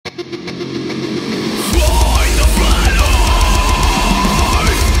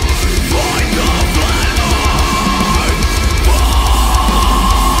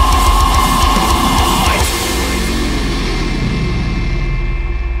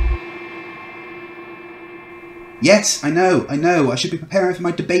Yes, I know. I should be preparing for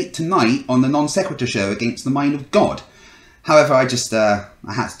my debate tonight on the Non Sequitur show against the mind of God. However, I had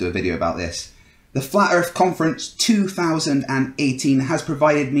to do a video about this. The Flat Earth Conference 2018 has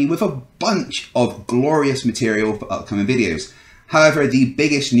provided me with a bunch of glorious material for upcoming videos. However, the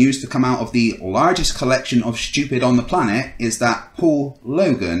biggest news to come out of the largest collection of stupid on the planet is that Paul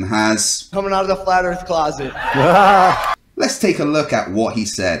Logan has... coming out of the Flat Earth closet. Let's take a look at what he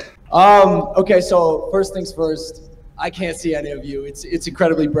said. Okay, so first things first, I can't see any of you. It's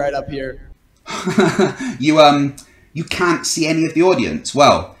incredibly bright up here. You can't see any of the audience.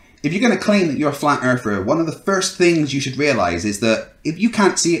 Well, if you're going to claim that you're a flat earther, one of the first things you should realize is that if you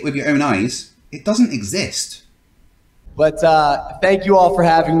can't see it with your own eyes, it doesn't exist. But thank you all for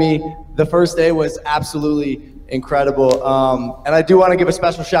having me. The first day was absolutely incredible. And I do want to give a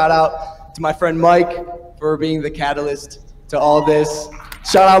special shout out to my friend Mike for being the catalyst to all this.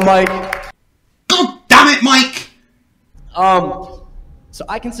 Shout out, Mike. God damn it, Mike! So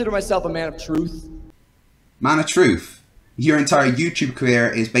I consider myself a man of truth. Man of truth? Your entire YouTube career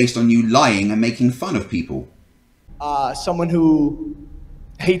is based on you lying and making fun of people. Someone who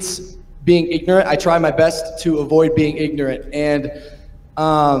hates being ignorant. I try my best to avoid being ignorant. And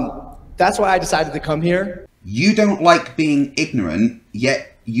that's why I decided to come here. You don't like being ignorant,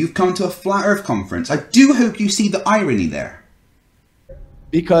 yet you've come to a Flat Earth conference. I do hope you see the irony there.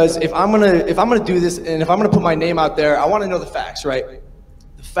 Because if I'm gonna do this, and if I'm gonna put my name out there, I want to know the facts, right?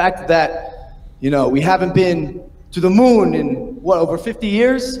 The fact that, you know, we haven't been to the moon in, what, over 50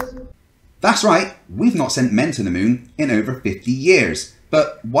 years? That's right, we've not sent men to the moon in over 50 years.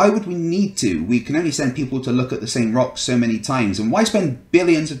 But why would we need to? We can only send people to look at the same rocks so many times, and why spend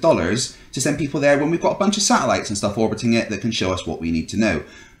billions of dollars to send people there when we've got a bunch of satellites and stuff orbiting it that can show us what we need to know?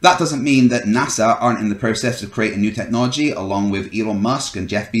 That doesn't mean that NASA aren't in the process of creating new technology, along with Elon Musk and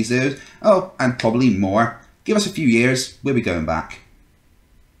Jeff Bezos, and probably more. Give us a few years, we'll be going back.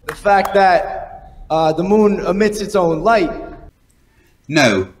 The fact that the moon emits its own light.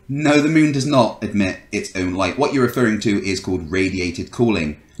 No, the moon does not emit its own light. What you're referring to is called radiated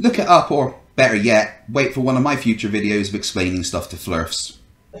cooling. Look it up, or better yet, wait for one of my future videos of explaining stuff to flirfs.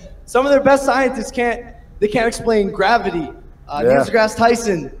 Some of their best scientists can't explain gravity. Neil deGrasse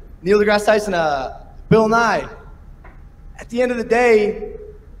Tyson, Bill Nye. At the end of the day,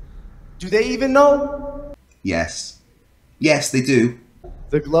 do they even know? Yes. Yes, they do.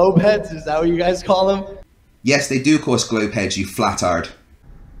 The globe heads, is that what you guys call them? Yes, they do call us globe heads, you flatard.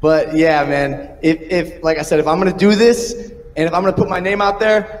 But yeah, man, if like I said, if I'm gonna do this, and if I'm gonna put my name out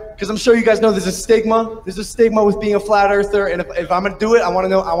there, because I'm sure you guys know there's a stigma. There's a stigma with being a flat earther, and if I'm gonna do it, I wanna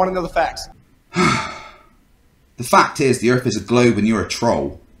know the facts. The fact is, the Earth is a globe and you're a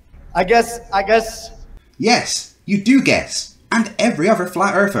troll. I guess. Yes, you do guess, and every other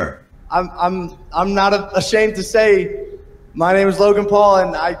flat earther. I'm not ashamed to say, my name is Logan Paul,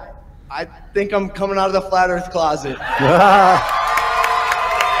 and I think I'm coming out of the flat Earth closet.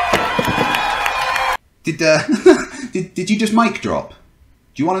 Did you just mic drop?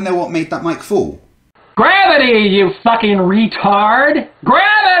 Do you want to know what made that mic fall? Gravity, you fucking retard!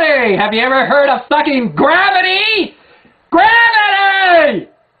 Gravity! Have you ever heard of fucking gravity? Gravity!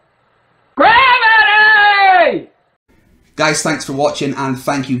 Gravity! Guys, thanks for watching, and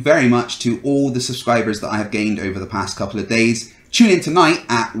thank you very much to all the subscribers that I have gained over the past couple of days. Tune in tonight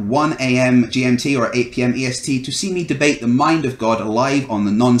at 1 AM GMT or 8 PM EST to see me debate the mind of God live on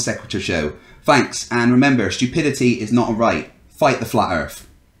the Non Sequitur show. Thanks, and remember, stupidity is not a right. Fight the flat earth.